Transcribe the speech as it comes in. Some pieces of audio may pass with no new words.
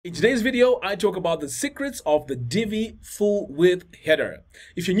In today's video, I talk about the secrets of the Divi full width header.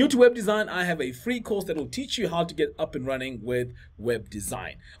 If you're new to web design, I have a free course that will teach you how to get up and running with web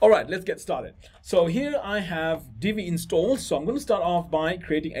design. All right, let's get started. So here I have Divi installed. So I'm going to start off by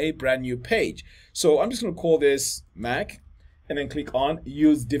creating a brand new page. So I'm just going to call this Mac and then click on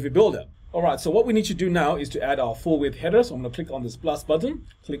Use Divi Builder. All right, so what we need to do now is to add our full width header. So I'm going to click on this plus button,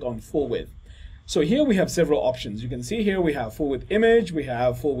 click on full width. So here we have several options. You can see here we have full width image, we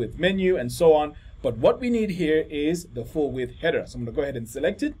have full width menu, and so on. But what we need here is the full width header. So I'm going to go ahead and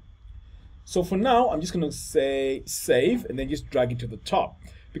select it. So for now, I'm just going to say save and then just drag it to the top.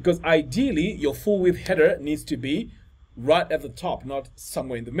 Because ideally, your full width header needs to be right at the top, not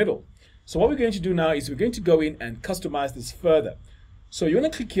somewhere in the middle. So what we're going to do now is we're going to go in and customize this further. So you're going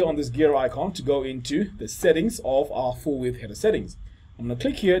to click here on this gear icon to go into the settings of our full width header settings. I'm going to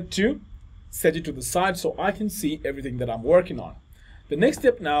click here to set it to the side so I can see everything that I'm working on. The next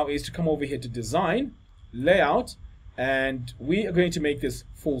step now is to come over here to design, layout, and we are going to make this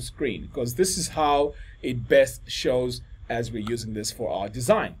full screen because this is how it best shows as we're using this for our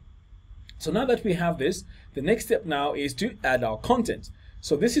design. So now that we have this, the next step now is to add our content.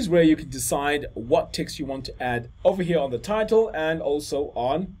 So this is where you can decide what text you want to add over here on the title and also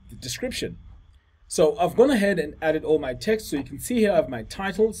on the description. So I've gone ahead and added all my text. So you can see here I have my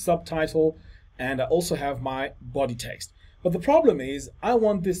title, subtitle, and I also have my body text. But the problem is I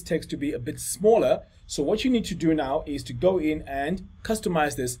want this text to be a bit smaller. So what you need to do now is to go in and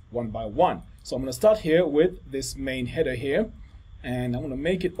customize this one by one. So I'm going to start here with this main header here, and I'm going to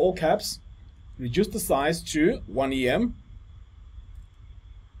make it all caps, reduce the size to 1 EM,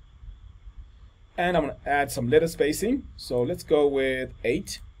 and I'm going to add some letter spacing. So let's go with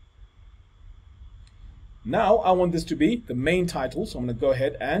 8. Now I want this to be the main title, so I'm going to go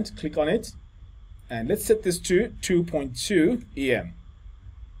ahead and click on it, and let's set this to 2.2 EM.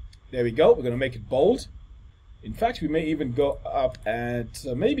 There we go. We're going to make it bold. In fact, we may even go up at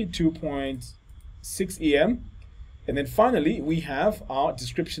maybe 2.6 EM. And then finally, we have our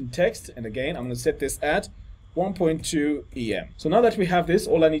description text, and again, I'm going to set this at 1.2 EM. So now that we have this,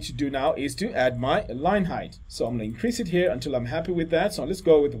 all I need to do now is to add my line height. So I'm going to increase it here until I'm happy with that. So let's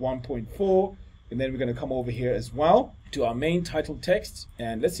go with 1.4. And then we're going to come over here as well to our main title text.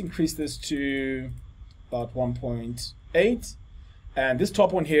 And let's increase this to about 1.8. And this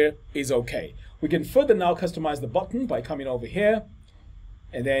top one here is okay. We can further now customize the button by coming over here.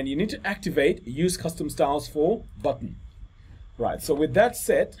 And then you need to activate Use Custom Styles for button. Right, so with that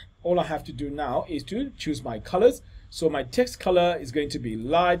set, all I have to do now is to choose my colors. So my text color is going to be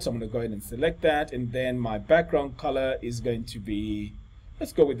light. So I'm going to go ahead and select that. And then my background color is going to be,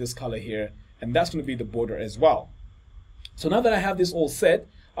 let's go with this color here. And that's going to be the border as well. So now that I have this all set,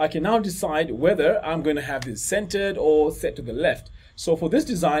 I can now decide whether I'm going to have this centered or set to the left. So for this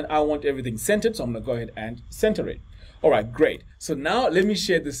design, I want everything centered. So I'm going to go ahead and center it. All right, great. So now let me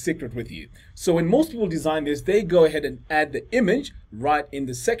share the secret with you. So when most people design this, they go ahead and add the image right in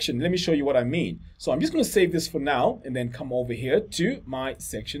the section. Let me show you what I mean. So I'm just going to save this for now and then come over here to my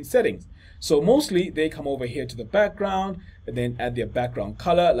section settings. So mostly they come over here to the background and then add their background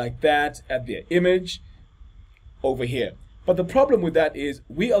color like that, add their image over here. But the problem with that is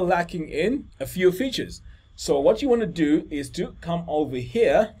we are lacking in a few features. So what you want to do is to come over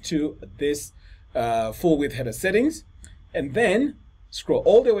here to this full width header settings and then scroll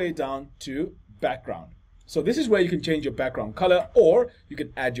all the way down to background. So this is where you can change your background color or you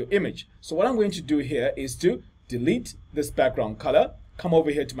can add your image. So what I'm going to do here is to delete this background color, come over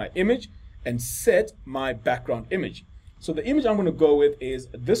here to my image and set my background image. So the image I'm going to go with is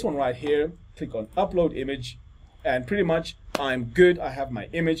this one right here. Click on upload image and pretty much I'm good. I have my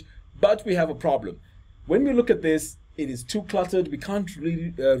image, but we have a problem. When we look at this, it is too cluttered. We can't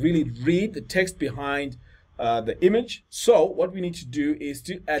really read the text behind the image. So what we need to do is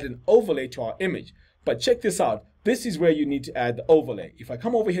to add an overlay to our image. But check this out. This is where you need to add the overlay. If I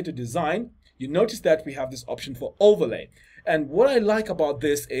come over here to design, you notice that we have this option for overlay. And what I like about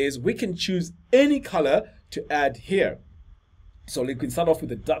this is we can choose any color to add here. So we can start off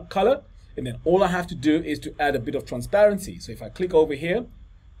with a dark color, and then all I have to do is to add a bit of transparency. So if I click over here,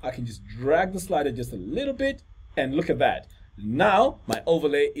 I can just drag the slider just a little bit, and look at that. Now my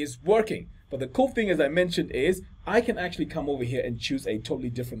overlay is working. But the cool thing, as I mentioned, is I can actually come over here and choose a totally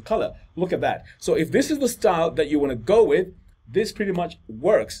different color. Look at that. So if this is the style that you want to go with, this pretty much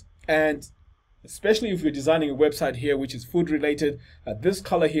works. And especially if you're designing a website here which is food related, this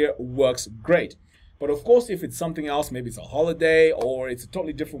color here works great. But of course, if it's something else, maybe it's a holiday or it's a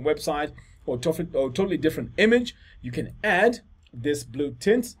totally different website or totally different image, you can add this blue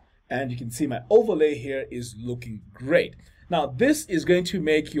tint and you can see my overlay here is looking great. Now this is going to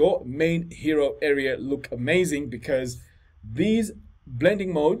make your main hero area look amazing because these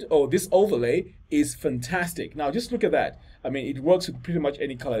blending mode or this overlay is fantastic. Now just look at that. I mean, it works with pretty much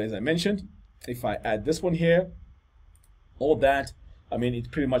any color as I mentioned. If I add this one here, all that, I mean, it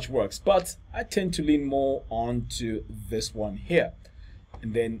pretty much works, but I tend to lean more onto this one here,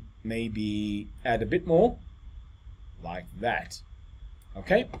 and then maybe add a bit more like that.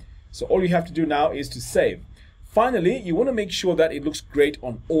 Okay, so all you have to do now is to save. Finally, you want to make sure that it looks great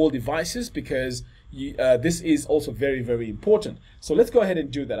on all devices because this is also very, very important. So let's go ahead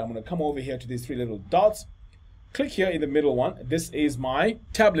and do that. I'm going to come over here to these three little dots, click here in the middle one. This is my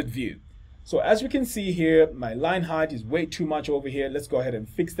tablet view. So as we can see here, my line height is way too much over here. Let's go ahead and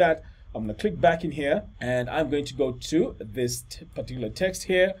fix that. I'm going to click back in here and I'm going to go to this particular text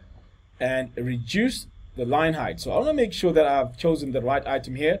here and reduce the line height. So I want to make sure that I've chosen the right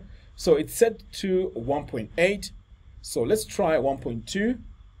item here. So it's set to 1.8. So let's try 1.2.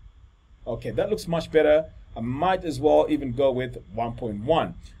 Okay, that looks much better. I might as well even go with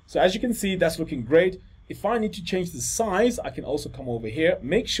 1.1. So as you can see, that's looking great. If I need to change the size, I can also come over here.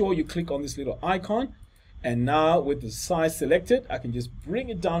 Make sure you click on this little icon. And now with the size selected, I can just bring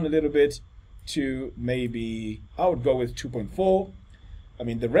it down a little bit to maybe, I would go with 2.4. I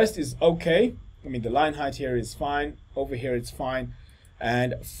mean, the rest is okay. I mean, the line height here is fine. Over here, it's fine.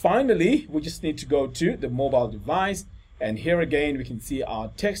 And finally, we just need to go to the mobile device. And here again, we can see our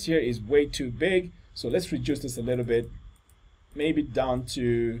text here is way too big. So let's reduce this a little bit, maybe down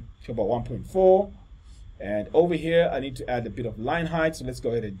to about 1.4. And over here, I need to add a bit of line height. So let's go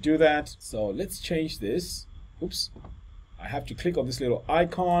ahead and do that. So let's change this. Oops. I have to click on this little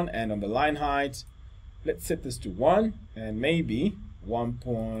icon and on the line height. Let's set this to 1 and maybe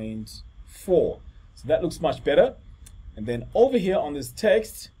 1.4. So that looks much better. And then over here on this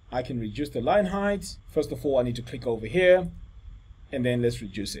text, I can reduce the line height. First of all, I need to click over here and then let's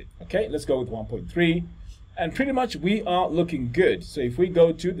reduce it. Okay, let's go with 1.3. And pretty much we are looking good. So if we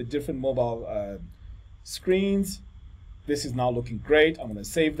go to the different mobile screens, this is now looking great. I'm going to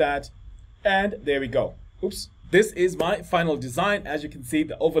save that. And there we go. Oops. This is my final design. As you can see,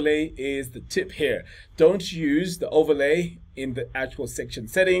 the overlay is the tip here. Don't use the overlay in the actual section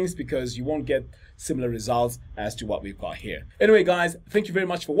settings because you won't get similar results as to what we've got here. Anyway, guys, thank you very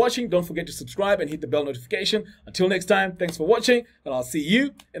much for watching. Don't forget to subscribe and hit the bell notification. Until next time, thanks for watching, and I'll see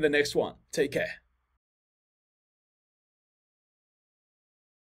you in the next one. Take care.